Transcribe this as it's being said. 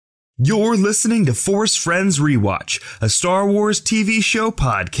You're listening to Force Friends Rewatch, a Star Wars TV show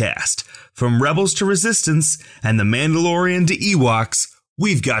podcast. From Rebels to Resistance and The Mandalorian to Ewoks,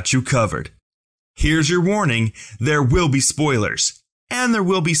 we've got you covered. Here's your warning, there will be spoilers. And there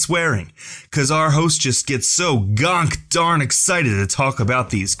will be swearing, because our host just gets so gonk darn excited to talk about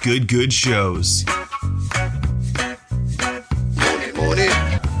these good shows. Morning.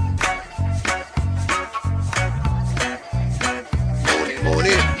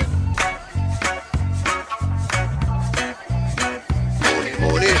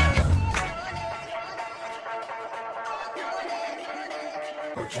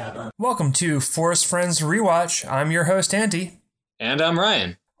 Welcome to Force Friends Rewatch. I'm your host, Andy. And I'm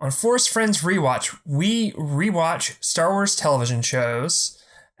Ryan. On Force Friends Rewatch, we rewatch Star Wars television shows,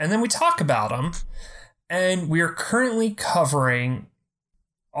 and then we talk about them. And we are currently covering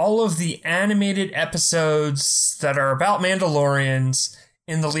all of the animated episodes that are about Mandalorians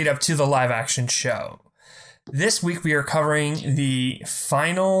in the lead up to the live-action show. This week we are covering the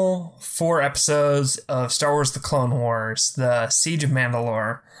final 4 episodes of Star Wars The Clone Wars, The Siege of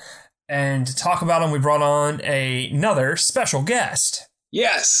Mandalore. And to talk about them, we brought on another special guest.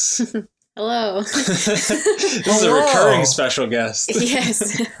 Yes! Hello. This is a recurring special guest.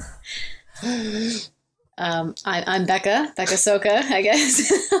 Yes. I'm Becca Soka, I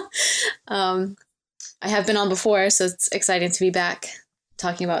guess. I have been on before, so it's exciting to be back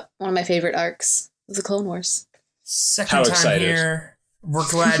talking about one of my favorite arcs of the Clone Wars. Second time here. We're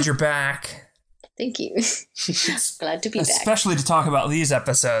glad you're back. Thank you. Glad to be back. Especially to talk about these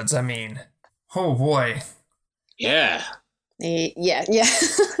episodes. I mean, oh boy. Yeah. Yeah.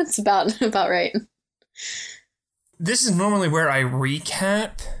 It's about right. This is normally where I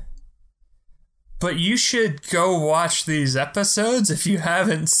recap, but you should go watch these episodes if you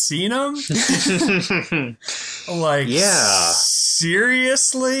haven't seen them.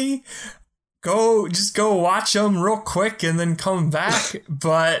 Seriously? Just go watch them real quick and then come back.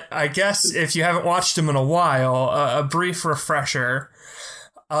 But I guess if you haven't watched them in a while, a brief refresher.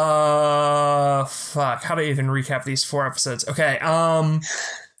 How do I even recap these 4 episodes? Okay,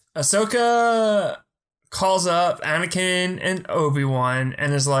 Ahsoka calls up Anakin and Obi-Wan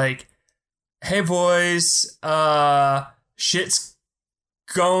and is like, hey boys, shit's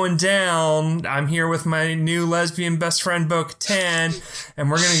going down. I'm here with my new lesbian best friend Bo-Katan, and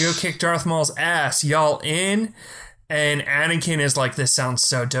we're gonna go kick Darth Maul's ass. Y'all in? And Anakin is like, this sounds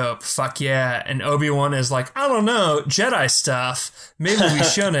so dope. Fuck yeah. And Obi-Wan is like, I don't know, Jedi stuff. Maybe we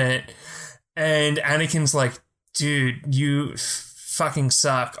shouldn't. And Anakin's like, dude, you fucking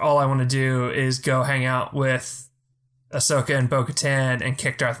suck. All I want to do is go hang out with Ahsoka and Bo-Katan and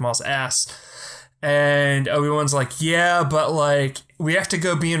kick Darth Maul's ass. And Obi-Wan's like, yeah, but like, we have to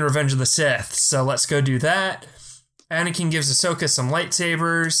go be in Revenge of the Sith, so let's go do that. Anakin gives Ahsoka some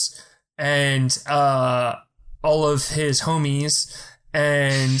lightsabers and all of his homies,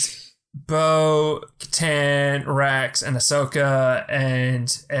 and Bo-Katan, Rex, and Ahsoka,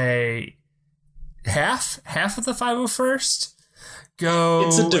 and a half of the 501st go.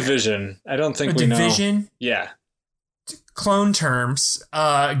 It's a division. I don't think we know. A division? Yeah. Clone terms,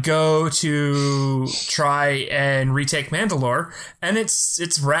 go to try and retake Mandalore, and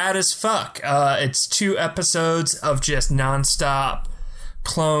it's rad as fuck. It's 2 episodes of just nonstop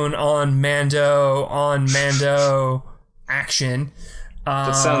clone on Mando action.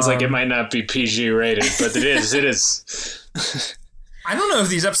 That sounds like it might not be PG rated, but it is. It is. I don't know if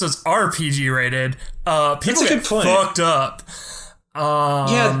these episodes are PG rated. People get fucked up.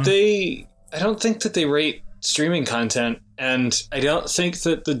 I don't think that they rate streaming content, and I don't think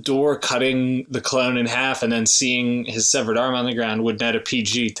that the door cutting the clone in half and then seeing his severed arm on the ground would net a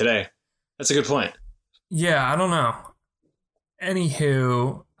PG today. That's a good point. Yeah, I don't know.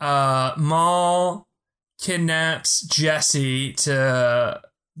 Anywho, Maul kidnaps Jesse to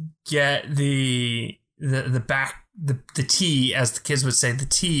get the tea, as the kids would say, the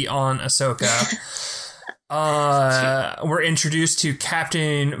tea on Ahsoka. We're introduced to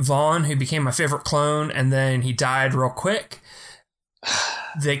Captain Vaughn, who became my favorite clone, and then he died real quick.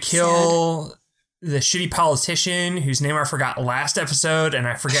 They kill the shitty politician whose name I forgot last episode, and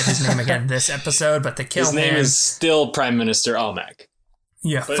I forget his name again this episode, but they kill him. His name is still Prime Minister Almec.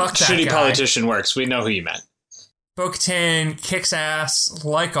 Yeah, but fuck that shitty guy. Politician works. We know who you meant. Bo-Katan kicks ass,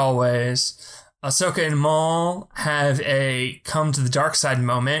 like always. Ahsoka and Maul have a come to the dark side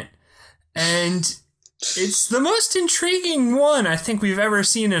moment, and it's the most intriguing one I think we've ever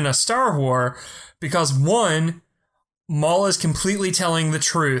seen in a Star Wars, because one, Maul is completely telling the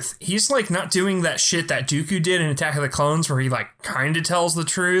truth. He's like not doing that shit that Dooku did in Attack of the Clones where he like kind of tells the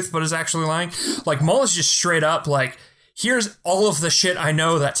truth but is actually lying. Like Maul is just straight up like, here's all of the shit I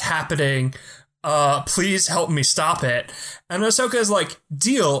know that's happening. Please help me stop it. And Ahsoka's like,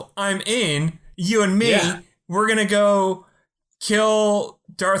 deal, I'm in. You and me, we're gonna go kill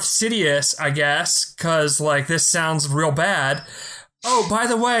Darth Sidious, I guess, because, like, this sounds real bad. Oh, by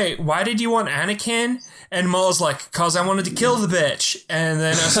the way, why did you want Anakin? And Maul's like, cause I wanted to kill the bitch. And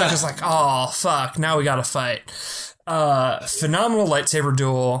then Ahsoka's like, oh, fuck, now we gotta fight. Phenomenal lightsaber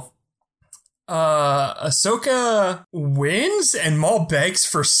duel. Ahsoka wins and Maul begs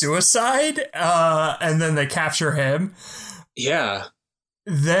for suicide. And then they capture him. Yeah.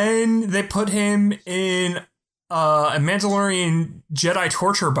 Then they put him in a Mandalorian Jedi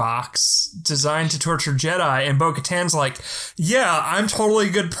torture box designed to torture Jedi, and Bo-Katan's like, yeah, I'm totally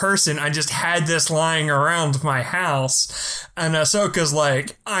a good person. I just had this lying around my house. And Ahsoka's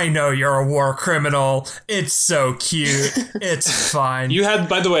like, I know you're a war criminal. It's so cute. It's fine. You had,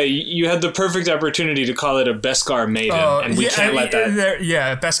 by the way, you had the perfect opportunity to call it a Beskar Maiden, and we can't let that.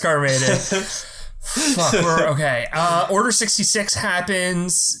 Yeah, Beskar Maiden. Fuck, we're okay. Order 66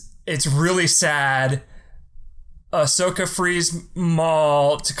 happens. It's really sad. Ahsoka frees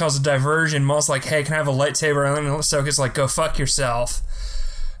Maul to cause a diversion. Maul's like, hey, can I have a lightsaber? And then Ahsoka's like, go fuck yourself.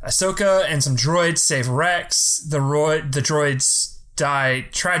 Ahsoka and some droids save Rex. The droids die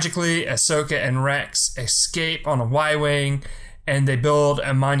tragically. Ahsoka and Rex escape on a Y-Wing, and they build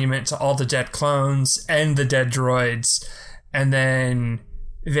a monument to all the dead clones and the dead droids. And then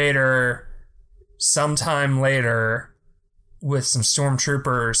Vader, sometime later, with some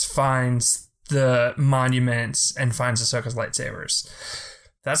stormtroopers, finds the monuments and finds Ahsoka's lightsabers.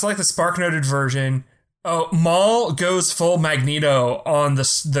 That's like the spark-noted version. Oh, Maul goes full Magneto on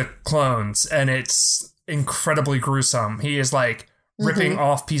the clones, and it's incredibly gruesome. He is like ripping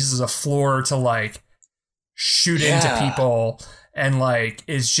off pieces of floor to like shoot into people, and like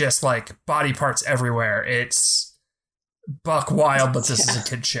is just like body parts everywhere. It's buck wild, but this is a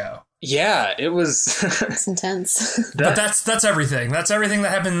kid show. Yeah, it was. It's intense. But that's everything. That's everything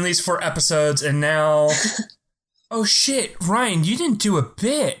that happened in these 4 episodes, and now. Oh shit, Ryan, you didn't do a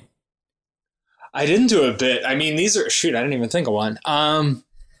bit. I didn't do a bit. I mean, these are shoot. I didn't even think of one.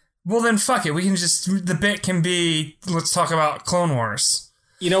 Well, then fuck it. We can just the bit can be. Let's talk about Clone Wars.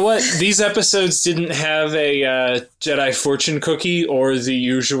 You know what? These episodes didn't have a Jedi fortune cookie or the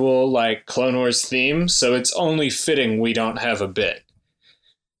usual like Clone Wars theme, so it's only fitting we don't have a bit.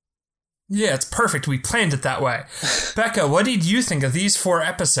 Yeah, it's perfect. We planned it that way. Becca, what did you think of these 4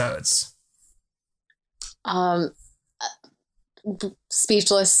 episodes?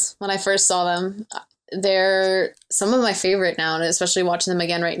 Speechless when I first saw them. They're some of my favorite now, and especially watching them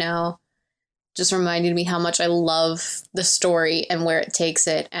again right now just reminded me how much I love the story and where it takes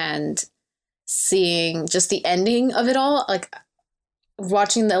it, and seeing just the ending of it all. Like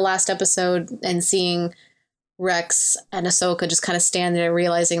watching the last episode and seeing Rex and Ahsoka just kind of stand there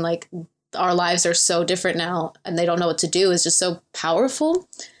realizing like our lives are so different now and they don't know what to do is just so powerful.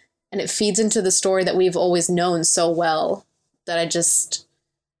 And it feeds into the story that we've always known so well that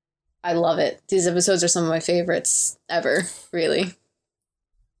I love it. These episodes are some of my favorites ever, really.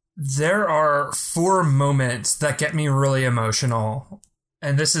 There are 4 moments that get me really emotional.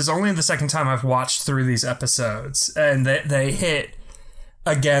 And this is only the second time I've watched through these episodes. And they hit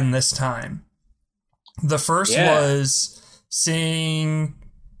again this time. The first was seeing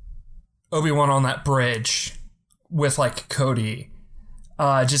Obi-Wan on that bridge with like Cody.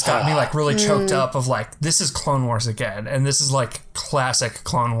 Just got me like really choked up of like, this is Clone Wars again. And this is like classic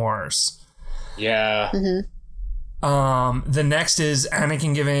Clone Wars. Yeah. Mm-hmm. The next is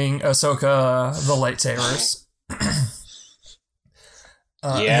Anakin giving Ahsoka the lightsabers.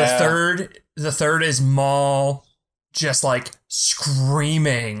 The third is Maul just like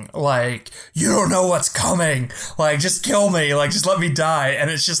screaming like, you don't know what's coming, like just kill me, like just let me die.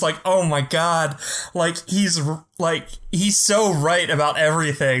 And it's just like, oh my god, like he's so right about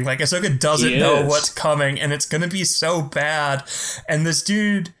everything. Like Ahsoka doesn't know what's coming and it's gonna be so bad, and this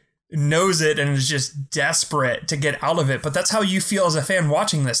dude knows it and is just desperate to get out of it. But that's how you feel as a fan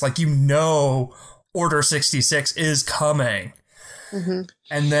watching this, like, you know, Order 66 is coming.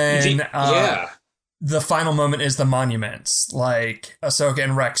 And then the final moment is the monuments, like Ahsoka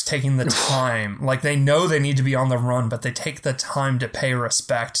and Rex taking the time, like they know they need to be on the run, but they take the time to pay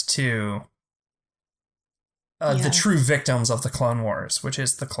respect to the true victims of the Clone Wars, which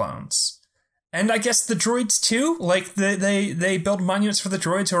is the clones. And I guess the droids too, like they build monuments for the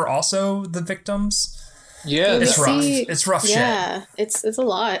droids who are also the victims. Yeah, it's rough. It's rough shit. Yeah, it's a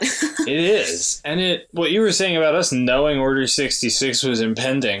lot. It is. And what you were saying about us knowing Order 66 was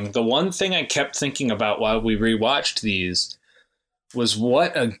impending, the one thing I kept thinking about while we rewatched these was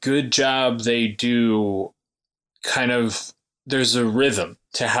what a good job they do kind of, there's a rhythm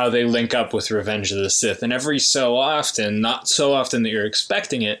to how they link up with Revenge of the Sith. And every so often, not so often that you're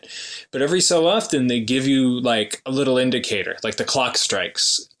expecting it, but every so often they give you like a little indicator, like the clock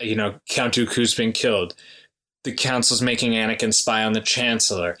strikes, you know, Count Dooku's been killed. The Council's making Anakin spy on the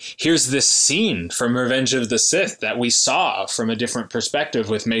Chancellor. Here's this scene from Revenge of the Sith that we saw from a different perspective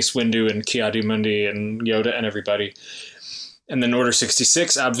with Mace Windu and Ki-Adi-Mundi and Yoda and everybody. And then Order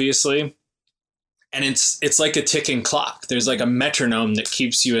 66, obviously. And it's like a ticking clock. There's like a metronome that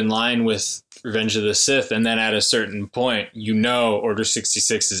keeps you in line with Revenge of the Sith. And then at a certain point, you know Order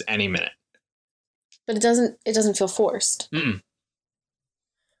 66 is any minute. But it doesn't feel forced. Mm-mm.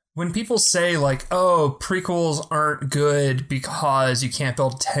 When people say, like, oh, prequels aren't good because you can't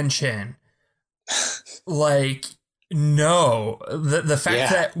build tension, like, no. The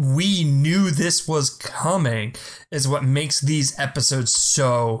fact that we knew this was coming is what makes these episodes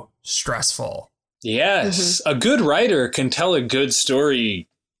so stressful. Yes. A good writer can tell a good story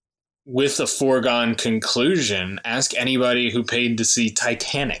with a foregone conclusion. Ask anybody who paid to see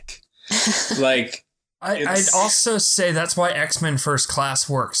Titanic. Like... I'd also say that's why X-Men First Class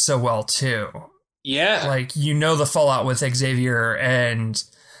works so well, too. Yeah. Like, you know, the fallout with Xavier and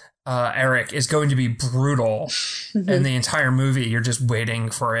Eric is going to be brutal. And the entire movie, you're just waiting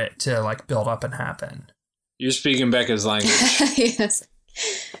for it to, like, build up and happen. You're speaking Becca's language. Yes.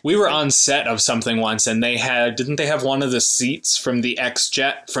 We were on set of something once, and didn't they have one of the seats from the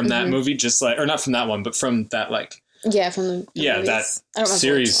X-Jet from that movie? Just like, or not from that one, but from that, like... Yeah, from the movies. That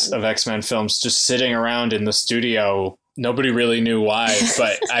series of X-Men films just sitting around in the studio. Nobody really knew why,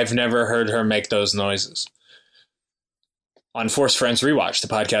 but I've never heard her make those noises. On Force Friends Rewatch, the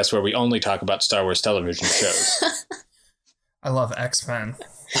podcast where we only talk about Star Wars television shows. I love X-Men.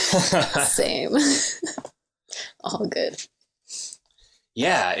 Same. All good.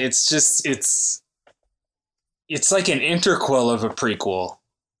 Yeah, it's like an interquel of a prequel.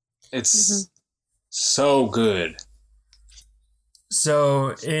 It's so good.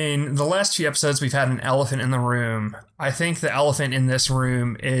 So in the last few episodes, we've had an elephant in the room. I think the elephant in this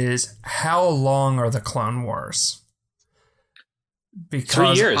room is how long are the Clone Wars?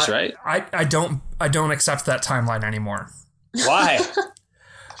 Because 3 years, right? I don't accept that timeline anymore. Why?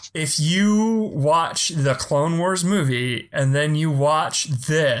 If you watch the Clone Wars movie and then you watch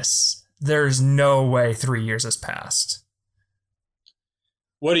this, there's no way 3 years has passed.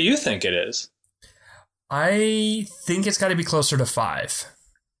 What do you think it is? I think it's got to be closer to 5.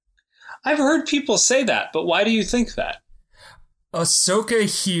 I've heard people say that, but why do you think that? Ahsoka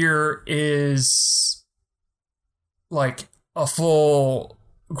here is like a full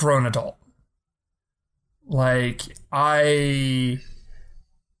grown adult. Like,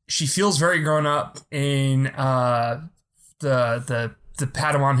 she feels very grown up in the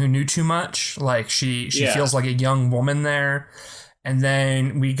Padawan who knew too much. Like, she feels like a young woman there. And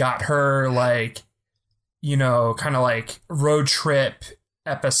then we got her, like, you know, kind of like road trip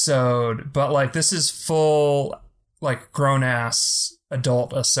episode, but like this is full, like, grown ass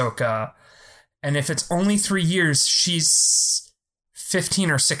adult Ahsoka. And if it's only 3 years, she's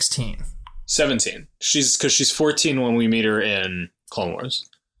 15 or 16. 17. Because she's 14 when we meet her in Clone Wars.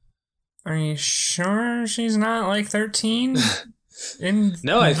 Are you sure she's not like 13?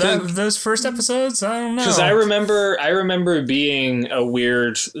 I think those first episodes, I don't know. Because I remember being a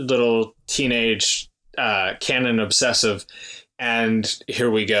weird little teenage canon obsessive, and here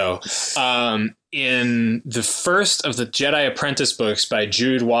we go. In the first of the Jedi Apprentice books by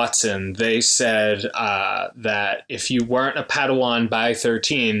Jude Watson, they said that if you weren't a Padawan by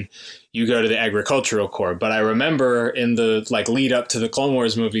 13, you go to the Agricultural Corps. But I remember in the lead up to the Clone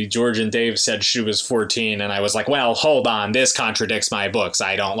Wars movie, George and Dave said she was 14, and I was like, well, hold on, this contradicts my books.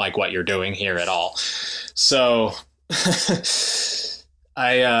 I don't like what you're doing here at all. So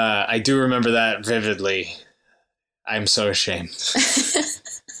I do remember that vividly. I'm so ashamed.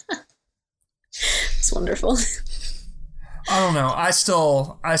 It's wonderful. I don't know. I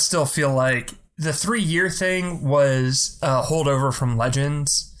still feel like the 3 year thing was a holdover from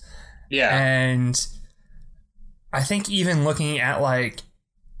Legends. Yeah. And I think even looking at like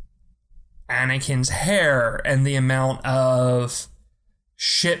Anakin's hair and the amount of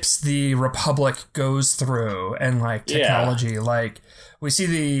ships the Republic goes through and like technology, like we see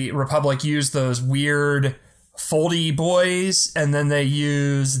the Republic use those weird foldy boys, and then they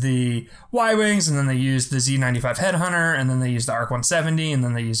use the Y-Wings, and then they use the Z95 Headhunter, and then they use the ARC 170, and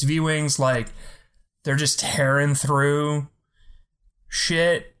then they use V-Wings. Like, they're just tearing through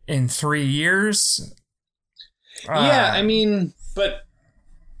shit in 3 years. Yeah, I mean, but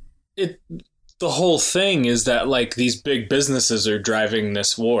the whole thing is that like these big businesses are driving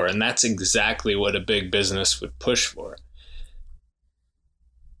this war, and that's exactly what a big business would push for.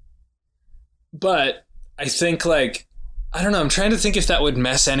 But I think like, I don't know, I'm trying to think if that would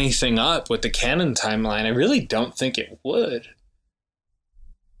mess anything up with the canon timeline. I really don't think it would.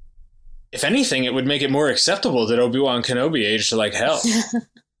 If anything, it would make it more acceptable that Obi-Wan Kenobi aged like hell.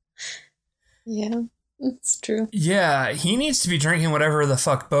 Yeah, that's true. Yeah, he needs to be drinking whatever the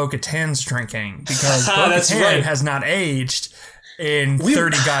fuck Bo-Katan's drinking, because Bo-Katan right. has not aged in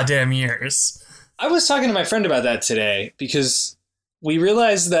 30 goddamn years. I was talking to my friend about that today, because we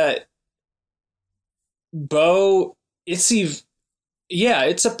realized that Bo, it's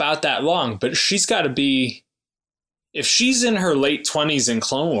about that long, but she's got to be, if she's in her late 20s in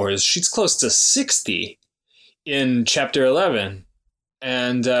Clone Wars, she's close to 60 in Chapter 11.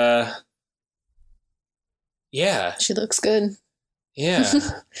 And, yeah. She looks good. Yeah.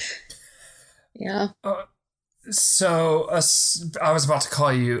 Yeah. So, I was about to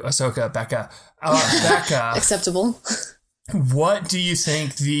call you Ahsoka, Becca. Becca. Acceptable. What do you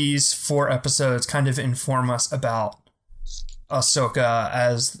think these 4 episodes kind of inform us about Ahsoka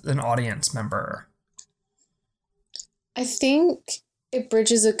as an audience member? I think it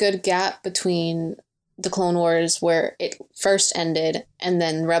bridges a good gap between the Clone Wars, where it first ended, and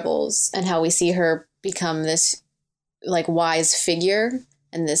then Rebels, and how we see her become this like wise figure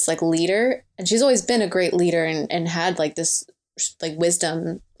and this like leader. And she's always been a great leader and had like this like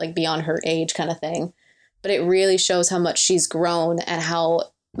wisdom like beyond her age kind of thing. But it really shows how much she's grown and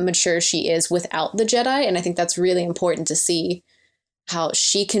how mature she is without the Jedi. And I think that's really important to see how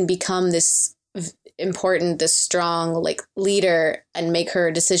she can become this important, this strong like leader and make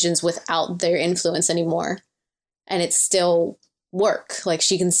her decisions without their influence anymore. And it still work. Like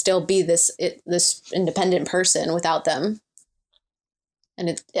she can still be this independent person without them.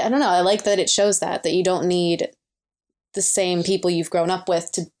 And I don't know, I like that it shows that you don't need the same people you've grown up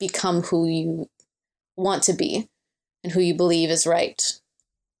with to become who you want to be and who you believe is right.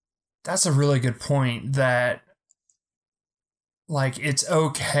 That's a really good point, that like it's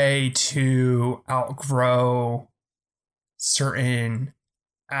okay to outgrow certain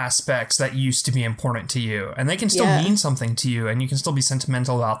aspects that used to be important to you, and they can still mean something to you, and you can still be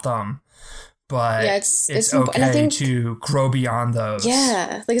sentimental about them, but it's okay to grow beyond those.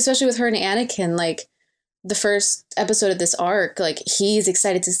 Yeah, like especially with her and Anakin, like the first episode of this arc, like he's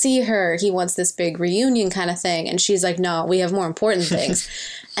excited to see her, he wants this big reunion kind of thing, and she's like, no, we have more important things.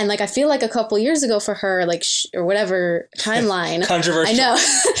 And like I feel like a couple years ago for her, like or whatever timeline, controversial, I know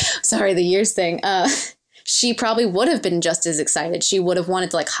sorry, the years thing, she probably would have been just as excited. She would have wanted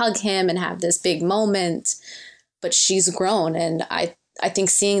to like hug him and have this big moment, but she's grown, and I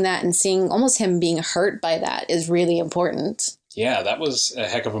think seeing that and seeing almost him being hurt by that is really important. Yeah, that was a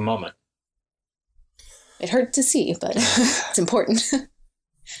heck of a moment. It hurt to see, but it's important.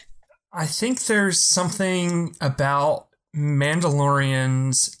 I think there's something about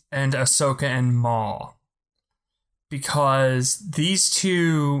Mandalorians and Ahsoka and Maul, because these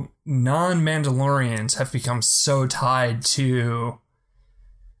two non-Mandalorians have become so tied to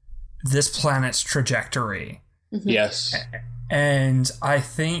this planet's trajectory. Mm-hmm. Yes. And I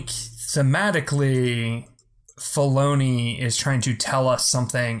think thematically, Filoni is trying to tell us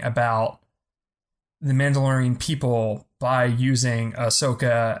something about the Mandalorian people by using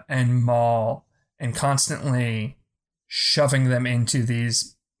Ahsoka and Maul and constantly shoving them into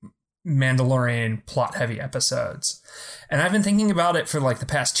these Mandalorian plot-heavy episodes. And I've been thinking about it for like the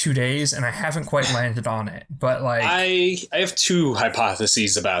past 2 days, and I haven't quite landed on it. But like, I have 2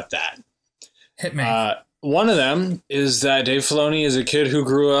 hypotheses about that. Hit me. One of them is that Dave Filoni is a kid who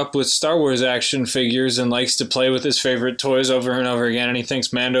grew up with Star Wars action figures and likes to play with his favorite toys over and over again, and he thinks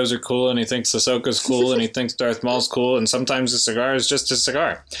Mandos are cool, and he thinks Ahsoka's cool, and he thinks Darth Maul's cool, and sometimes a cigar is just a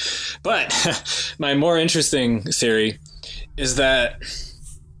cigar. But my more interesting theory is that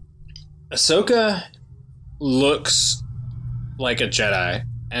Ahsoka looks like a Jedi,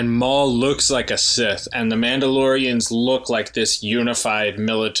 and Maul looks like a Sith, and the Mandalorians look like this unified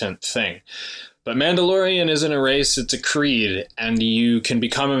militant thing. But Mandalorian isn't a race, it's a creed, and you can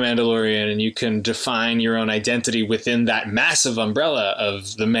become a Mandalorian and you can define your own identity within that massive umbrella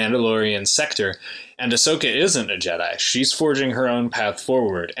of the Mandalorian sector. And Ahsoka isn't a Jedi. She's forging her own path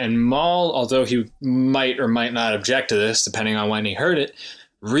forward. And Maul, although he might or might not object to this, depending on when he heard it,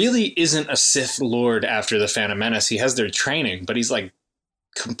 really isn't a Sith Lord after the Phantom Menace. He has their training, but he's like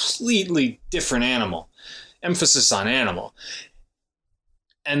completely different animal. Emphasis on animal.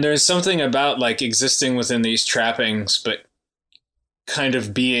 And there's something about like existing within these trappings, but kind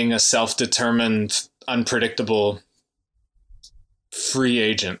of being a self-determined, unpredictable, free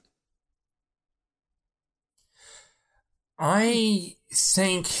agent. I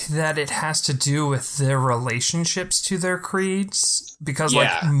think that it has to do with their relationships to their creeds, because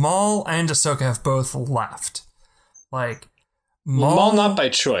like Maul and Ahsoka have both left. Like Maul not by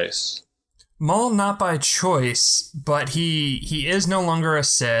choice. Maul not by choice, but he is no longer a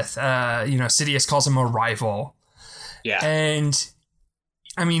Sith. Sidious calls him a rival. Yeah. And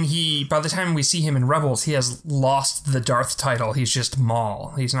I mean, by the time we see him in Rebels, he has lost the Darth title. He's just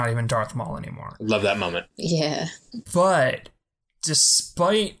Maul. He's not even Darth Maul anymore. Love that moment. Yeah. But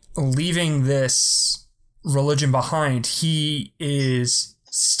despite leaving this religion behind, he is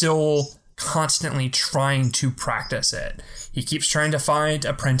still constantly trying to practice it. He keeps trying to find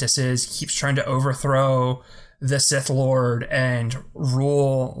apprentices. He keeps trying to overthrow the Sith Lord and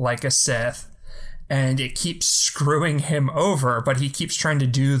rule like a Sith. And it keeps screwing him over, but he keeps trying to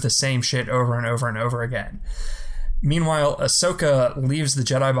do the same shit over and over and over again. Meanwhile, Ahsoka leaves the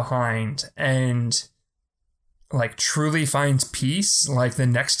Jedi behind and like truly finds peace. Like the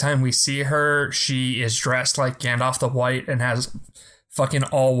next time we see her, she is dressed like Gandalf the White and has fucking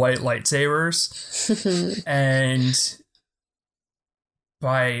all white lightsabers. And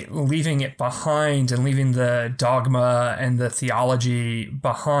by leaving it behind and leaving the dogma and the theology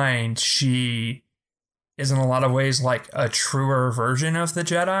behind, she is in a lot of ways like a truer version of the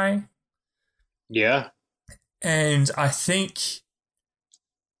Jedi. Yeah. And I think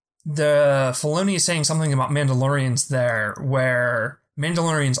the Filoni is saying something about Mandalorians there, where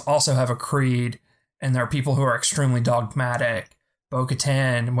Mandalorians also have a creed, and there are people who are extremely dogmatic.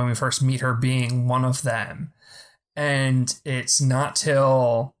 Bo-Katan, when we first meet her, being one of them. And it's not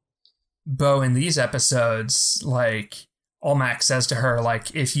till Bo in these episodes, like, Olmec says to her,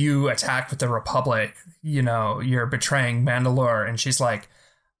 like, if you attack with the Republic, you're betraying Mandalore. And she's like,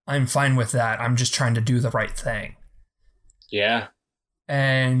 I'm fine with that. I'm just trying to do the right thing. Yeah.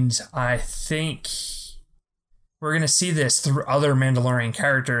 And I think we're going to see this through other Mandalorian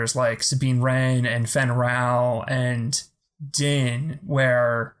characters like Sabine Wren and Fen Rao and Din,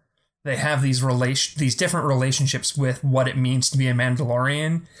 where they have these different relationships with what it means to be a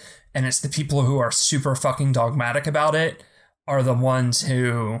Mandalorian. And it's the people who are super fucking dogmatic about it are the ones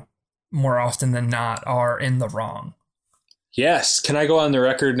who, more often than not, are in the wrong. Yes. Can I go on the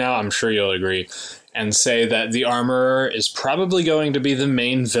record now? I'm sure you'll agree. And say that the Armorer is probably going to be the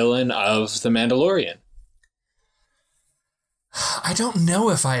main villain of The Mandalorian. I don't know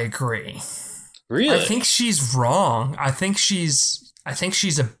if I agree. Really? I think she's wrong. I think she's a,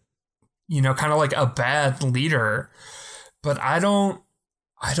 kind of like a bad leader, but I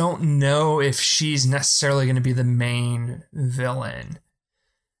don't know if she's necessarily going to be the main villain.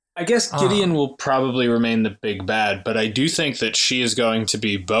 I guess Gideon will probably remain the big bad, but I do think that she is going to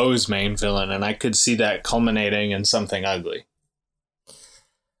be Bo's main villain, and I could see that culminating in something ugly.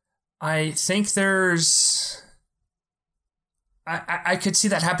 I think I could see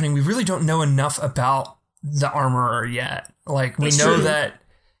that happening. We really don't know enough about the Armorer yet. Like, we know that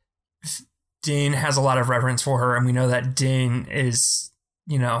Din has a lot of reverence for her, and we know that Din is,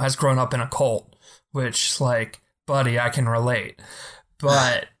 has grown up in a cult, which, like, buddy, I can relate.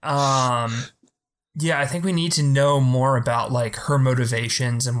 But, yeah, I think we need to know more about, like, her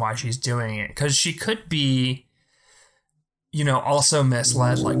motivations and why she's doing it. Because she could be, also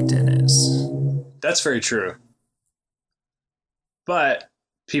misled like Din is. That's very true. But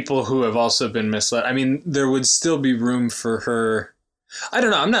people who have also been misled, I mean, there would still be room for her. I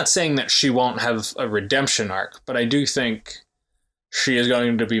don't know. I'm not saying that she won't have a redemption arc, but I do think she is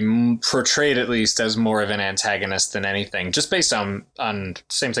going to be portrayed at least as more of an antagonist than anything, just based on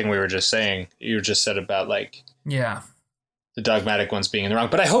same thing we were just saying. You just said about, like, yeah, the dogmatic ones being in the wrong.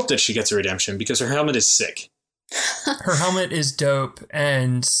 But I hope that she gets a redemption because her helmet is sick. Her helmet is dope,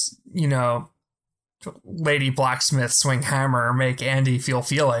 and, Lady Blacksmith swing hammer make Andy feel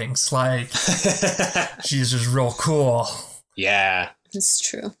feelings. Like, she's just real cool. Yeah. It's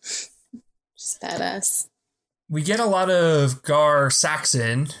true. Just badass. We get a lot of Gar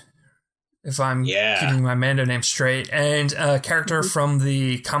Saxon, if I'm keeping my Mando name straight, and a character from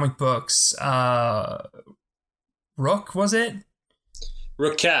the comic books, Rook, was it?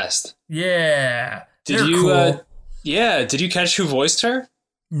 Rook Cast. Yeah. Did you cool. Did you catch who voiced her?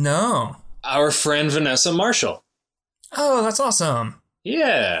 No. Our friend Vanessa Marshall. Oh, that's awesome.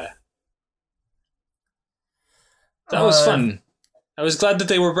 Yeah. That was fun. I was glad that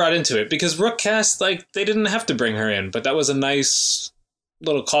they were brought into it because Rookcast, like, they didn't have to bring her in, but that was a nice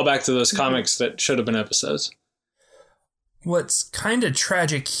little callback to those comics that should have been episodes. What's kind of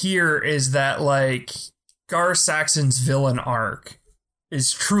tragic here is that, like, Gar Saxon's villain arc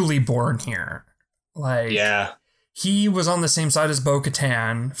is truly born here. Like, yeah. He was on the same side as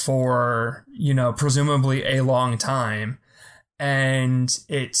Bo-Katan for, presumably a long time. And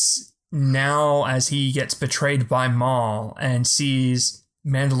it's now as he gets betrayed by Maul and sees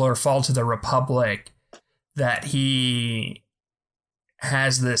Mandalore fall to the Republic that he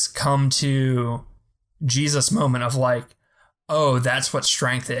has this come to Jesus moment of like, oh, that's what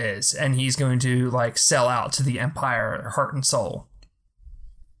strength is. And he's going to like sell out to the Empire, heart and soul.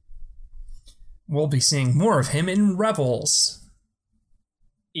 We'll be seeing more of him in Rebels.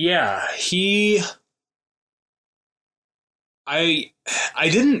 Yeah, I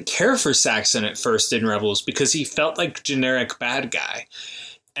didn't care for Saxon at first in Rebels because he felt like generic bad guy.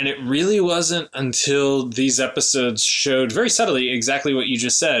 And it really wasn't until these episodes showed very subtly exactly what you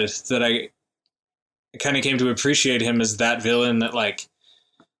just said that I kind of came to appreciate him as that villain that, like,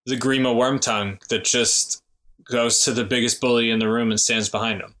 the Grima Wormtongue that just goes to the biggest bully in the room and stands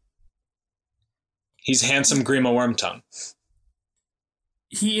behind him. He's handsome Grima Wormtongue.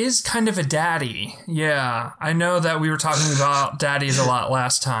 He is kind of a daddy. Yeah, I know that we were talking about daddies a lot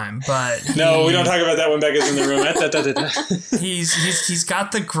last time, but no, we don't talk about that when Becca's in the room. He's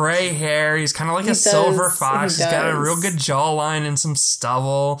got the gray hair. He's kind of like a silver fox. He's got a real good jawline and some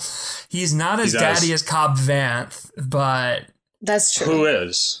stubble. He's not as daddy as Cobb Vanth, but that's true. Who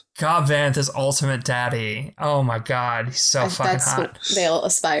is? Cobb Vanth is ultimate daddy. Oh my god, he's so fucking hot. That's what they'll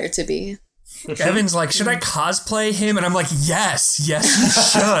aspire to be. Evan's like, should I cosplay him? And I'm like, yes, you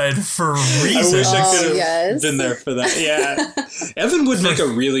should, for reasons. I wish I could have been there for that. Yeah. Evan would make a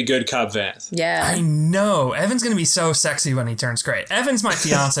really good Cobb Vanth. Yeah. I know. Evan's going to be so sexy when he turns gray. Evan's my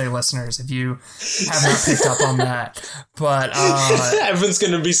fiance, listeners, if you have not picked up on that. But Evan's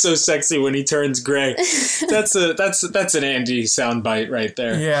going to be so sexy when he turns gray. That's an Andy soundbite right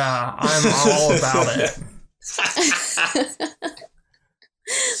there. Yeah, I'm all about it.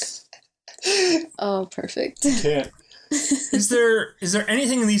 Oh, perfect. Can't. Is there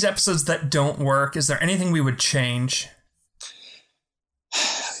anything in these episodes that don't work? Is there anything we would change?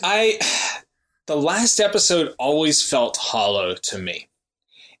 The last episode always felt hollow to me.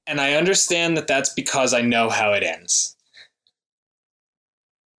 And I understand that that's because I know how it ends.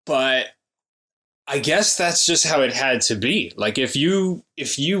 But I guess that's just how it had to be. Like, if you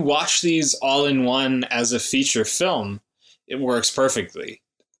watch these all in one as a feature film, it works perfectly.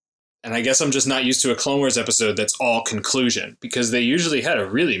 And I guess I'm just not used to a Clone Wars episode that's all conclusion, because they usually had a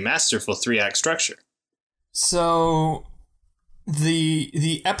really masterful 3-act structure. So,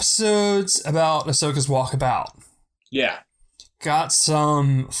 the episodes about Ahsoka's walkabout, yeah, got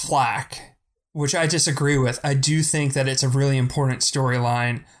some flack, which I disagree with. I do think that it's a really important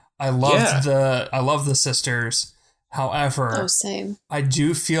storyline. I love the sisters. However, same. I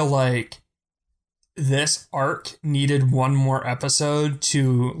do feel like this arc needed one more episode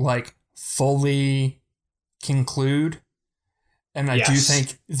to like fully conclude. And I do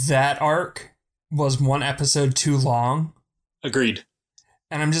think that arc was one episode too long. Agreed.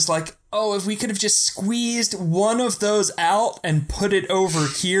 And I'm just like, oh, if we could have just squeezed one of those out and put it over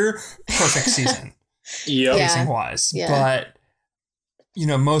here, perfect season. Yep. Pacing wise. Yeah. But you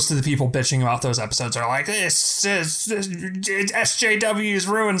know, most of the people bitching about those episodes are like, SJW's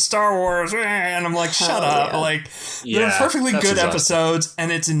ruined Star Wars. And I'm like, shut up. Like, they're perfectly good episodes, and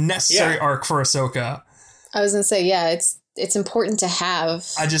it's a necessary arc for Ahsoka. I was going to say, it's important to have.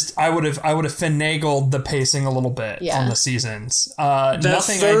 I would have finagled the pacing a little bit on the seasons.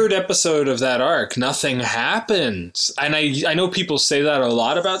 The third episode of that arc, nothing happens. And I know people say that a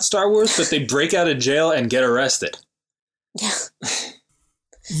lot about Star Wars, but they break out of jail and get arrested. Yeah.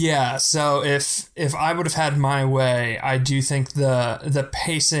 Yeah, so if I would have had my way, I do think the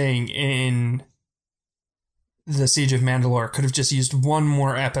pacing in the Siege of Mandalore could have just used one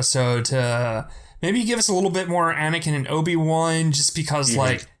more episode to maybe give us a little bit more Anakin and Obi-Wan, just because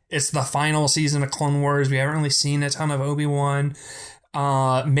like it's the final season of Clone Wars. We haven't really seen a ton of Obi-Wan.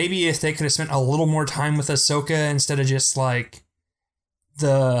 Maybe if they could have spent a little more time with Ahsoka instead of just like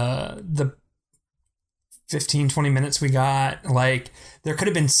the 15-20 minutes we got, like there could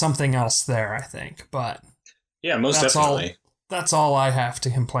have bin something else there, I think. But yeah, most definitely. That's all I have to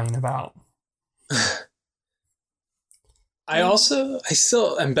complain about. I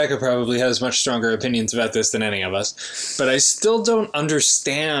still, and Becca probably has much stronger opinions about this than any of us, but I still don't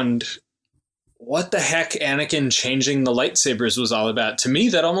understand what the heck Anakin changing the lightsabers was all about. To me,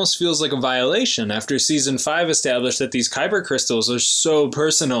 that almost feels like a violation after Season 5 established that these Kyber crystals are so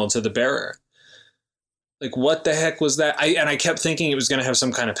personal to the bearer. Like, what the heck was that? I kept thinking it was going to have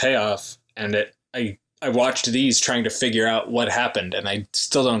some kind of payoff, and I watched these trying to figure out what happened, and I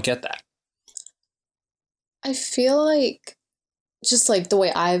still don't get that. I feel like, just like the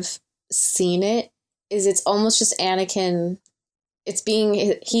way I've seen it, is it's almost just Anakin.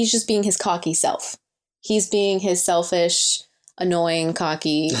 He's just being his cocky self. He's being his selfish, annoying,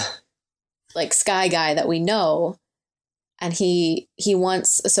 cocky, like sky guy that we know. And he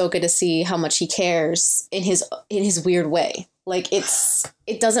wants Ahsoka to see how much he cares in his weird way. Like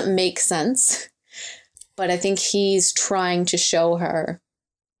it doesn't make sense, but I think he's trying to show her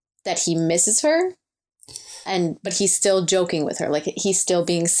that he misses her, but he's still joking with her. Like he's still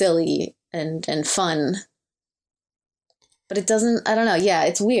being silly and fun. But it doesn't, I don't know. Yeah,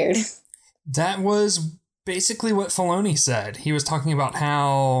 it's weird. That was basically what Filoni said. He was talking about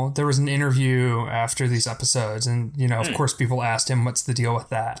how there was an interview after these episodes, and, you know, of course, people asked him, what's the deal with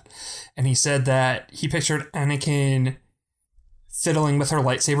that? And he said that he pictured Anakin fiddling with her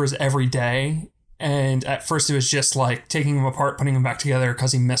lightsabers every day. And at first it was just like taking them apart, putting them back together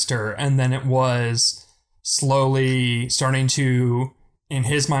because he missed her. And then it was slowly starting to, in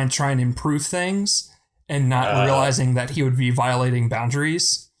his mind, try and improve things and not realizing that he would be violating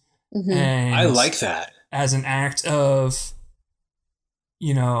boundaries. Mm-hmm. And I like that. As an act of,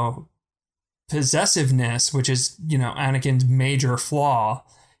 you know, possessiveness, which is, you know, Anakin's major flaw,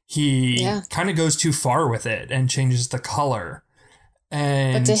 he kind of goes too far with it and changes the color.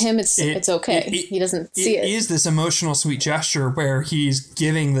 And but to him, it's okay. He doesn't see it. It is this emotional, sweet gesture where he's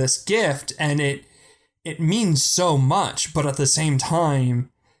giving this gift, and it means so much. But at the same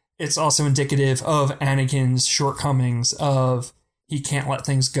time, it's also indicative of Anakin's shortcomings. Of he can't let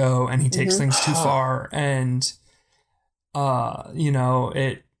things go, and he takes things too far. And you know,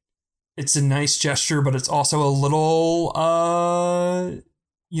 it's a nice gesture, but it's also a little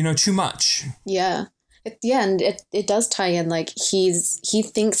you know, too much. Yeah. And it does tie in, like he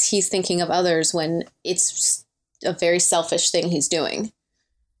thinks he's thinking of others when it's a very selfish thing he's doing.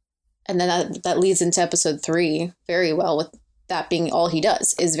 And then that leads into episode 3 very well, with that being all he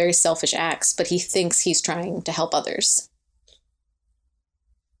does is very selfish acts, but he thinks he's trying to help others.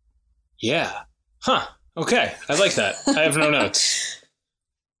 Yeah. Huh. Okay. I like that. I have no notes.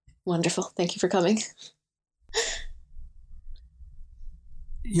 Wonderful. Thank you for coming.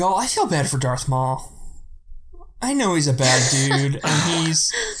 Y'all, I feel bad for Darth Maul. I know he's a bad dude, and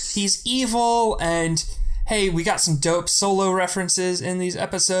he's evil, and hey, we got some dope Solo references in these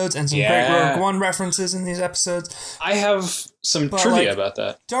episodes, and some great Rogue One references in these episodes. I have some trivia about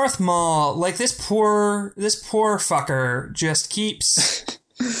that. Darth Maul, like this poor fucker just keeps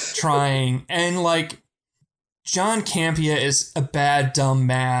trying, and like John Campea is a bad, dumb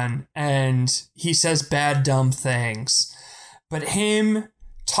man, and he says bad, dumb things, but him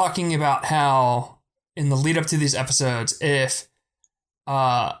talking about how in the lead up to these episodes, if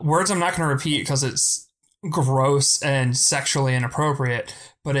words I'm not going to repeat because it's gross and sexually inappropriate,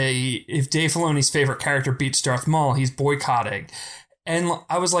 but if Dave Filoni's favorite character beats Darth Maul, he's boycotting. And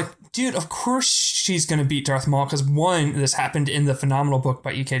I was like, dude, of course she's going to beat Darth Maul, because one, this happened in the phenomenal book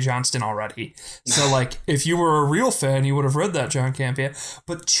by E.K. Johnston already. So like, if you were a real fan, you would have read that, John Campea.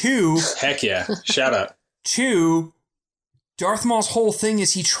 But two... Heck yeah. Shout out. Two... Darth Maul's whole thing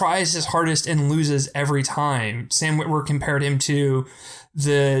is he tries his hardest and loses every time. Sam Witwer compared him to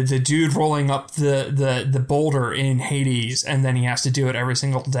the dude rolling up the boulder in Hades, and then he has to do it every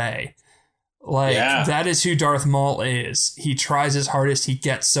single day. Like, that is who Darth Maul is. He tries his hardest, he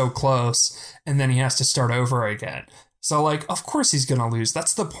gets so close, and then he has to start over again. So, like, of course he's gonna lose.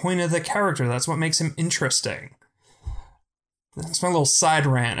 That's the point of the character. That's what makes him interesting. That's my little side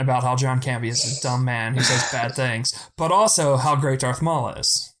rant about how John Campea is a dumb man who says bad things, but also how great Darth Maul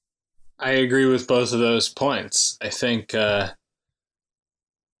is. I agree with both of those points. I think, I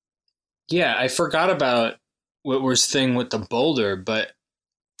forgot about Whitwer's thing with the boulder, but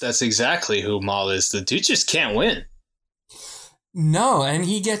that's exactly who Maul is. The dude just can't win. No, and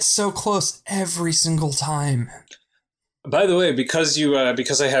he gets so close every single time. By the way, because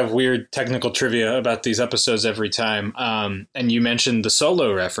I have weird technical trivia about these episodes every time, and you mentioned the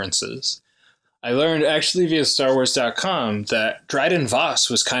Solo references, I learned actually via StarWars.com that Dryden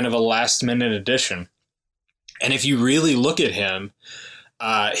Voss was kind of a last-minute addition. And if you really look at him,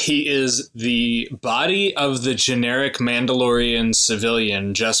 he is the body of the generic Mandalorian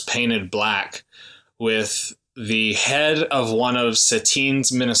civilian just painted black, with the head of one of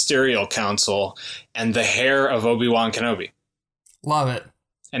Satine's ministerial council and the hair of Obi-Wan Kenobi. Love it.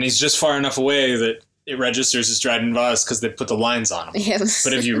 And he's just far enough away that it registers as Dryden Voss because they put the lines on him. Yes.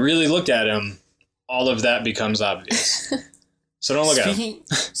 But if you really look at him, all of that becomes obvious. So don't look at him.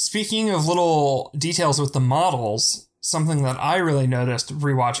 Speaking of little details with the models, something that I really noticed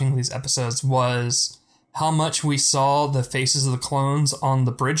rewatching these episodes was how much we saw the faces of the clones on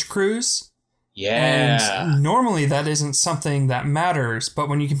the bridge crews. Yeah. And normally that isn't something that matters, but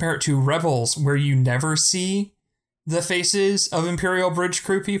when you compare it to Rebels, where you never see the faces of Imperial bridge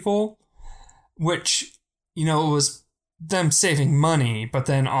crew people, which, you know, was them saving money, but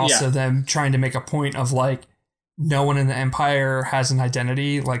then also them trying to make a point of like no one in the Empire has an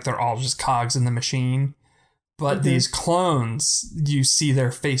identity, like they're all just cogs in the machine. But these clones, you see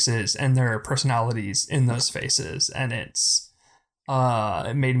their faces and their personalities in those faces, and it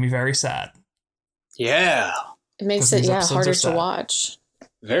made me very sad. Yeah. It makes it harder to watch.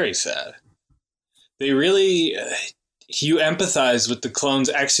 Very sad. They really you empathize with the clones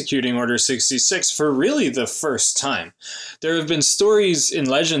executing Order 66 for really the first time. There have been stories in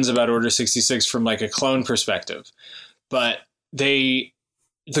Legends about Order 66 from like a clone perspective, but the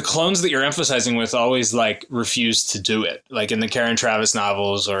clones that you're emphasizing with always like refuse to do it. Like in the Karen Traviss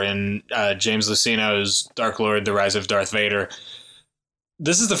novels or in James Luceno's Dark Lord, The Rise of Darth Vader.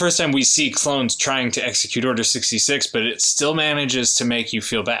 This is the first time we see clones trying to execute Order 66, but it still manages to make you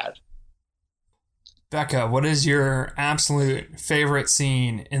feel bad. Becca, what is your absolute favorite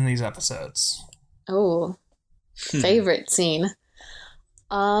scene in these episodes? Oh, favorite scene.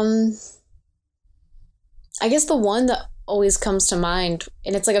 I guess the one that always comes to mind,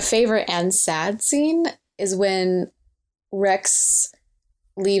 and it's like a favorite and sad scene, is when Rex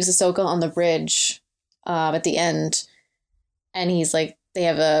leaves Ahsoka on the bridge at the end, and he's like, they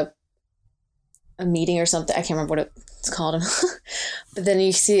have a meeting or something. I can't remember what it's called. But then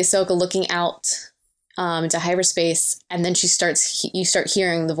you see Ahsoka looking out into hyperspace, and then you start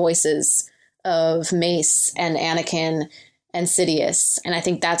hearing the voices of Mace and Anakin and Sidious. And I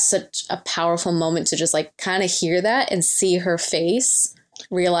think that's such a powerful moment to just like kind of hear that and see her face,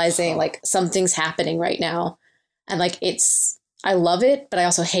 realizing like something's happening right now. And like I love it, but I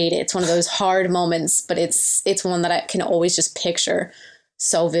also hate it. It's one of those hard moments, but it's one that I can always just picture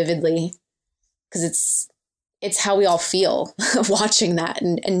so vividly, because it's how we all feel watching that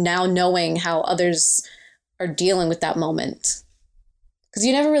and now knowing how others are dealing with that moment. Because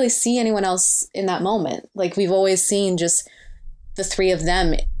you never really see anyone else in that moment. Like we've always seen just the three of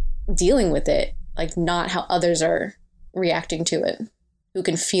them dealing with it, like not how others are reacting to it, who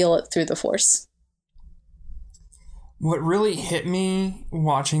can feel it through the Force. What really hit me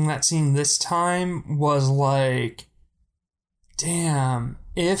watching that scene this time was like, damn,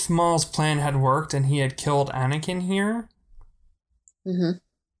 if Maul's plan had worked and he had killed Anakin here,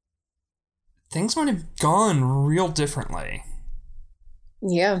 things might have gone real differently.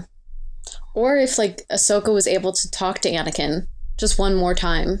 Yeah. Or if like Ahsoka was able to talk to Anakin just one more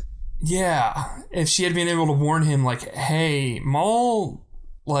time. Yeah. If she had been able to warn him like, hey, Maul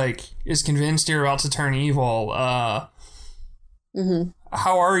like is convinced you're about to turn evil. How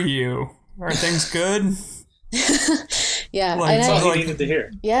are you? Are things good? Yeah. Well, that's all he needed to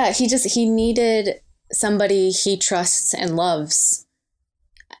hear. Yeah, he needed somebody he trusts and loves,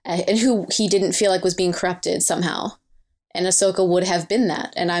 and who he didn't feel like was being corrupted somehow. And Ahsoka would have been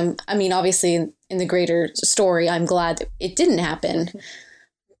that. And I mean, obviously in the greater story, I'm glad that it didn't happen,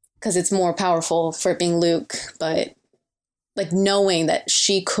 because it's more powerful for it being Luke. But like knowing that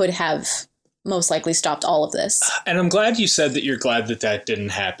she could have most likely stopped all of this. And I'm glad you said that you're glad that didn't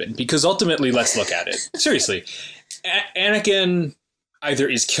happen, because ultimately, let's look at it. Seriously, Anakin either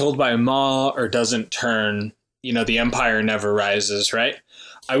is killed by Maul or doesn't turn, the Empire never rises, right?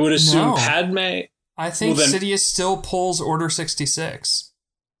 I would assume Padme... I think Sidious still pulls Order 66.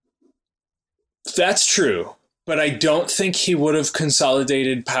 That's true, but I don't think he would have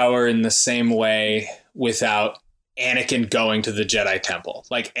consolidated power in the same way without Anakin going to the Jedi Temple.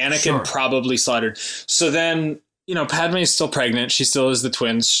 Like, Anakin probably slaughtered. So then, Padme is still pregnant. She still has the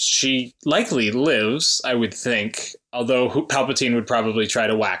twins. She likely lives, I would think, although Palpatine would probably try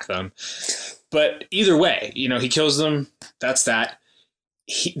to whack them. But either way, he kills them. That's that.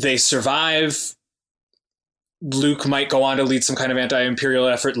 They survive. Luke might go on to lead some kind of anti-Imperial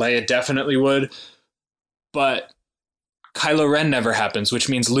effort. Leia definitely would. But Kylo Ren never happens, which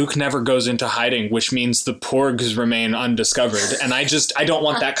means Luke never goes into hiding, which means the Porgs remain undiscovered. And I don't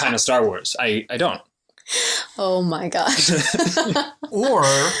want that kind of Star Wars. I don't. Oh my gosh. Or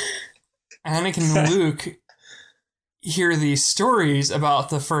Anakin and Luke hear these stories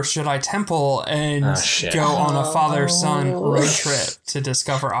about the first Jedi Temple and go on a father-son road trip to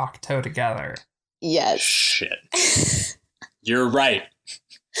discover Ahch-To together. Yes. Shit. You're right.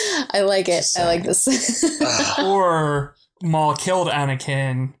 I like it. I like this. Or Maul killed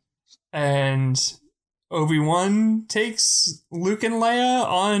Anakin and Obi-Wan takes Luke and Leia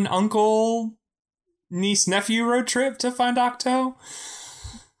on uncle, niece, nephew road trip to find Ahch-To.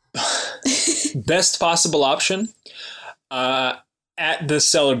 Best possible option. at the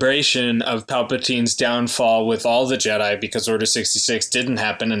celebration of Palpatine's downfall with all the Jedi, because Order 66 didn't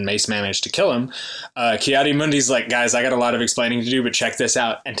happen and Mace managed to kill him, Ki-Adi-Mundi's like, guys, I got a lot of explaining to do, but check this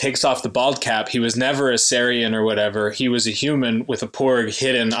out, and takes off the bald cap. He was never a Sarian or whatever. He was a human with a Porg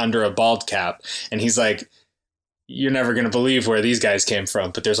hidden under a bald cap. And he's like, you're never going to believe where these guys came from,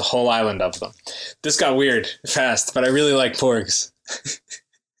 but there's a whole island of them. This got weird fast, but I really like Porgs.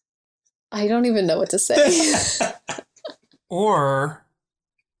 I don't even know what to say. Or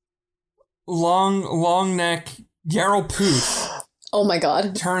long neck Yarrow Pooth. Oh my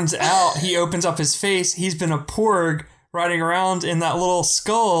god. Turns out he opens up his face. He's been a Porg riding around in that little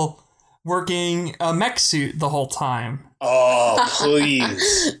skull working a mech suit the whole time. Oh,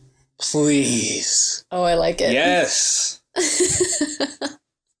 please. Please. Oh, I like it. Yes.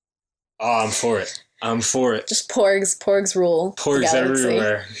 Oh, I'm for it. I'm for it. Just Porgs rule. Porgs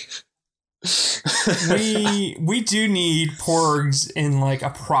everywhere. we do need Porgs in like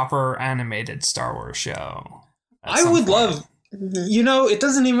a proper animated Star Wars show. I would love, you know, it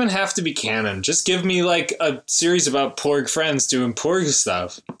doesn't even have to be canon. Just give me like a series about Porg friends doing Porg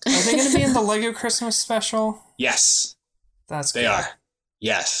stuff. Are they going to be in the Lego Christmas special? Yes. That's they good. are.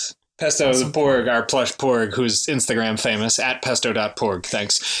 Yes. Pesto the Porg, our plush Porg, who's Instagram famous, at pesto.porg,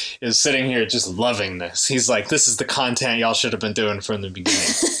 thanks, is sitting here just loving this. He's like, this is the content y'all should have been doing from the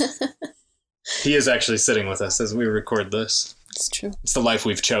beginning. He is actually sitting with us as we record this. It's true. It's the life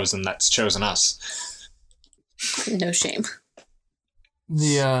we've chosen that's chosen us. No shame.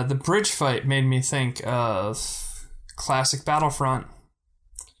 The bridge fight made me think of classic Battlefront.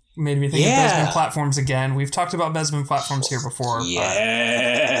 Made me think of Bespin platforms again. We've talked about Bespin platforms here before.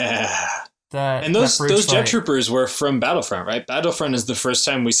 Yeah. And those jet troopers were from Battlefront, right? Battlefront is the first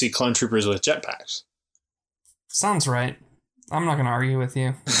time we see clone troopers with jetpacks. Sounds right. I'm not going to argue with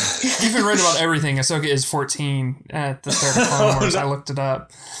you. You've been right about everything. Ahsoka is 14 at the start of Clone Wars. I looked it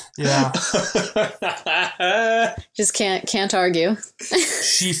up. Yeah. Just can't argue.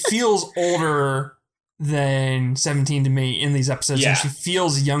 She feels older than 17 to me in these episodes, and she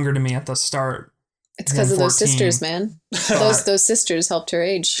feels younger to me at the start. It's because of those sisters, man. Those sisters helped her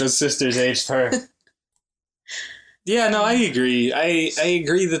age. Those sisters aged her. Yeah, no, I agree. I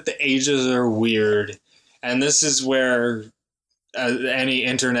agree that the ages are weird, and this is where any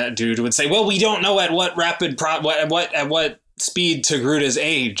internet dude would say, "Well, we don't know at what at what speed Togrutas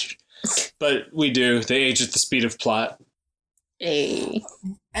age," but we do. They age at the speed of plot. Hey.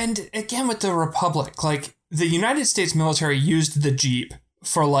 And again with the Republic, like the United States military used the Jeep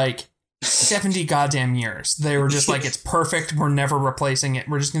for like 70 goddamn years. They were just like, it's perfect. We're never replacing it.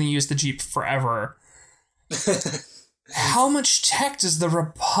 We're just going to use the Jeep forever. How much tech does the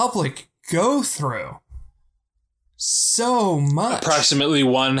Republic go through? So much. Approximately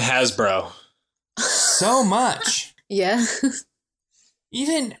one Hasbro. So much. Yeah.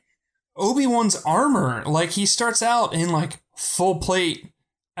 Even Obi-Wan's armor, like he starts out in like full plate,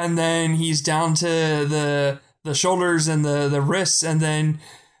 and then he's down to the shoulders and the wrists, and then,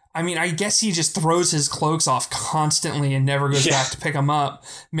 I mean, I guess he just throws his cloaks off constantly and never goes back to pick them up.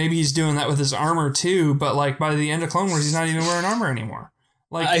 Maybe he's doing that with his armor too, but like by the end of Clone Wars, he's not even wearing armor anymore.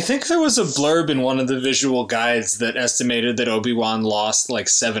 Like, I think there was a blurb in one of the visual guides that estimated that Obi-Wan lost like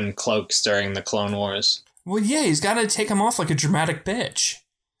 7 cloaks during the Clone Wars. Well, yeah, he's got to take them off like a dramatic bitch.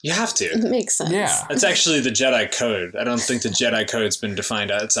 You have to. It makes sense. Yeah. That's actually the Jedi Code. I don't think the Jedi Code's been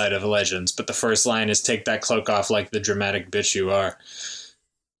defined outside of Legends, but the first line is take that cloak off like the dramatic bitch you are.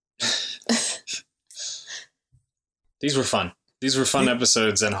 These were fun. These were fun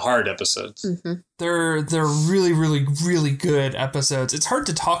episodes and hard episodes. Mm-hmm. They're really, really, really good episodes. It's hard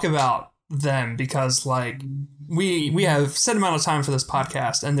to talk about them because, like, we have set amount of time for this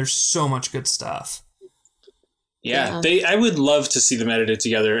podcast, and there's so much good stuff. Yeah, I would love to see them edited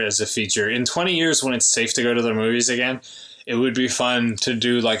together as a feature. In 20 years, when it's safe to go to the movies again, it would be fun to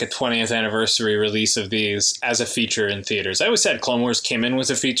do like a 20th anniversary release of these as a feature in theaters. I always said Clone Wars came in with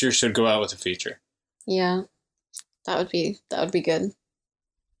a feature, should go out with a feature. Yeah, that would be good.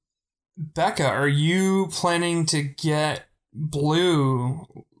 Becca, are you planning to get blue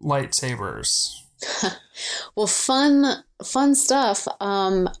lightsabers? Well, fun stuff.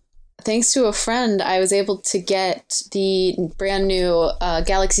 Thanks to a friend, I was able to get the brand new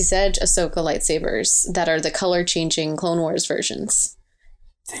Galaxy's Edge Ahsoka lightsabers that are the color-changing Clone Wars versions.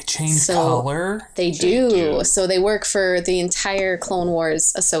 They change color? They do. So they work for the entire Clone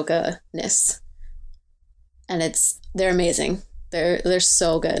Wars Ahsoka-ness. And they're amazing. They're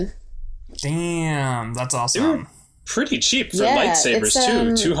so good. Damn, that's awesome. pretty cheap for Yeah, lightsabers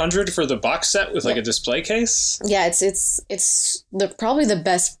it's, too. 200 for the box set with like a display case. Yeah, it's probably the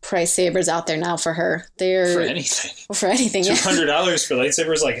best price sabers out there now for her. They're For anything. For anything. Yeah. $200 for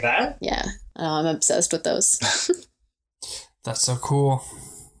lightsabers like that? Yeah, I'm obsessed with those. That's so cool.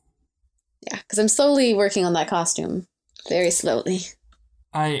 Yeah, because I'm slowly working on that costume, very slowly.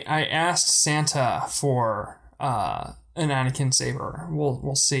 I asked Santa for an Anakin saber.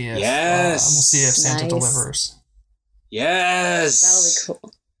 We'll see if we'll see if Santa Nice. delivers. Yes. That'll be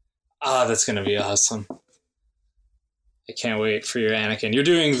cool. Ah, that's gonna be awesome. I can't wait for your Anakin. You're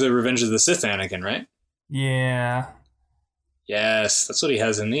doing the Revenge of the Sith Anakin, right? Yeah. Yes, that's what he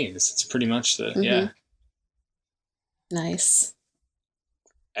has in these. It's pretty much the yeah. Nice.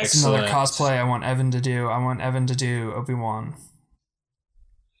 It's Excellent. another cosplay I want Evan to do. I want Evan to do Obi-Wan.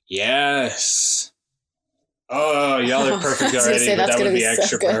 Yes. Oh, y'all are perfect I was gonna already, say, but that's that would gonna be be so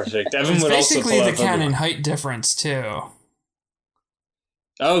extra good. perfect. Evan It's would also basically pull the up canon Obi-Wan. height difference too.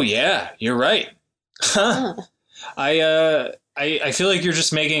 Oh yeah, you're right. Huh. Huh. I feel like you're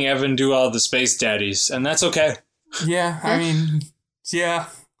just making Evan do all the space daddies, and that's okay. Yeah, I mean, yeah.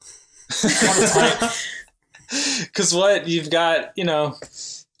 Kinda tight. Because what you've got,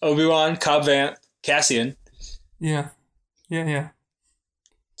 Obi-Wan, Cobb Vanth, Cassian. Yeah. Yeah.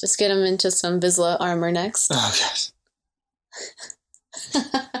 Just get him into some Vizsla armor next. Oh gosh.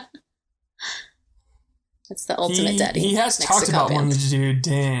 That's the ultimate daddy. He has next talked to about Cobb wanting Vanth. to do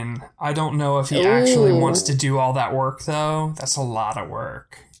Din. I don't know if he actually Ooh. wants to do all that work, though. That's a lot of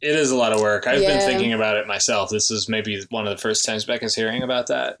work. It is a lot of work. I've been Yeah. thinking about it myself. This is maybe one of the first times Becca's hearing about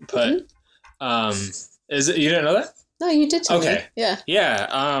that. But is it? You didn't know that? No, you did tell me. Okay. Yeah.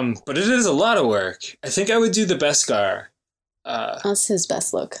 Yeah. But it is a lot of work. I think I would do the Beskar. That's his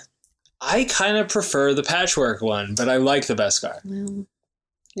best look. I kind of prefer the patchwork one, but I like the Beskar. Well,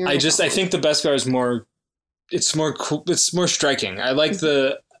 you're I wrong. think the Beskar is more. It's more cool. It's more striking. I like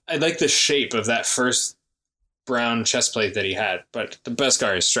the shape of that first brown chest plate that he had, but the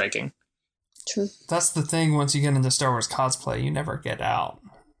Beskar is striking. True. That's the thing. Once you get into Star Wars cosplay, you never get out.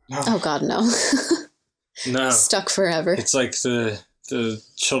 Oh God, no. No, Stuck forever. it's like the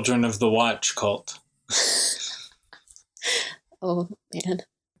Children of the Watch cult. Oh man,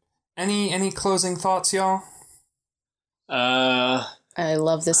 Any closing thoughts, y'all? I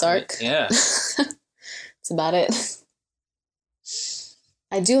love this arc. Yeah. It's about it.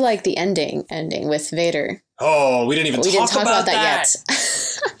 I do like the ending with Vader. Oh, we didn't even We talk, didn't talk about that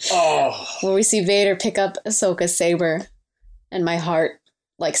yet. Oh, Where we see Vader pick up Ahsoka's saber, and my heart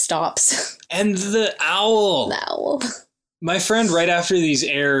stops. and the owl. Now. My friend, right after these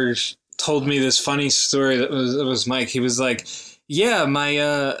aired, told me this funny story that was Mike. He was like, "Yeah,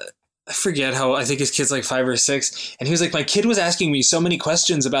 my I forget how, I think his kid's like 5 or 6, and he was like, my kid was asking me so many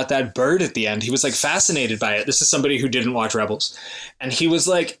questions about that bird at the end. He was like fascinated by it. This is somebody who didn't watch Rebels, and he was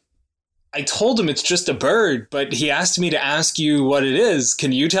like, I told him it's just a bird, but he asked me to ask you what it is.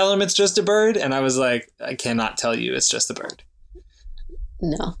 Can you tell him it's just a bird?" And I was like, I cannot tell you it's just a bird.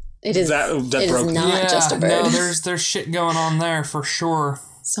 No, it is. That it broke is me. not just a bird. No, there's shit going on there for sure.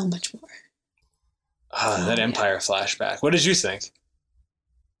 So much more. That Empire flashback. What did you think?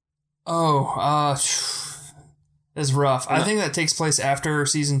 Oh, it's rough. I think that takes place after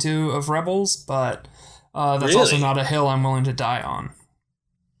season 2 of Rebels, but that's also Really? not a hill I'm willing to die on.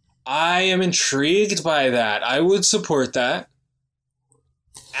 I am intrigued by that. I would support that.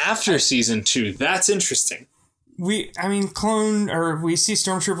 After season 2, that's interesting. We see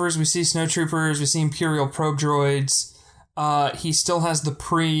stormtroopers, we see snowtroopers, we see Imperial probe droids. He still has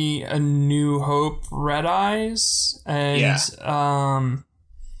the A New Hope red eyes, and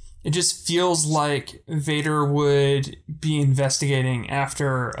it just feels like Vader would be investigating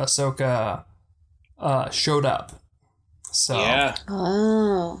after Ahsoka showed up. So Yeah,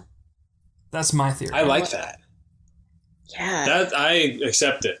 Oh, that's my theory. I like that. yeah. That I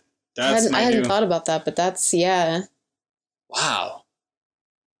accept it. I That's hadn't new. thought about that, but that's, yeah. Wow.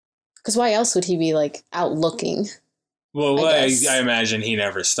 Because why else would he be like out looking? Well, I I guess. imagine he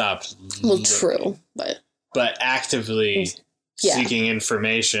never stopped. Well, looking. true, but But actively Yeah. seeking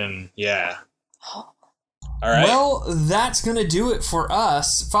information, yeah. All right. Well, that's going to do it for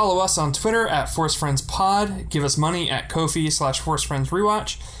us. Follow us on Twitter at ForceFriendsPod. Give us money at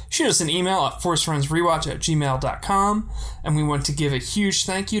Ko-fi/ForceFriendsRewatch. Shoot us an email at ForceFriendsRewatch@gmail.com. And we want to give a huge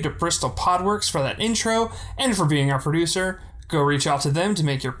thank you to Bristol Podworks for that intro and for being our producer. Go reach out to them to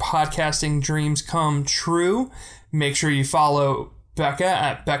make your podcasting dreams come true. Make sure you follow Becca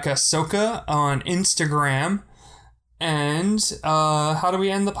at Becca Soka on Instagram. And how do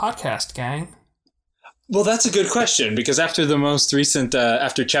we end the podcast, gang? Well, that's a good question, because after the most recent,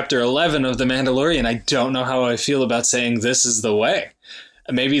 after chapter 11 of The Mandalorian, I don't know how I feel about saying this is the way.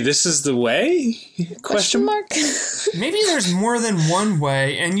 Maybe this is the way? Question mark? Maybe there's more than one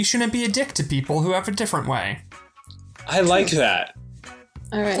way, and you shouldn't be a dick to people who have a different way. I like that.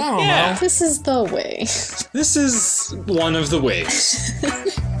 All right. I don't Yeah. know. This is the way. This is one of the ways.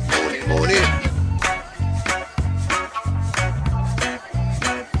 Morning.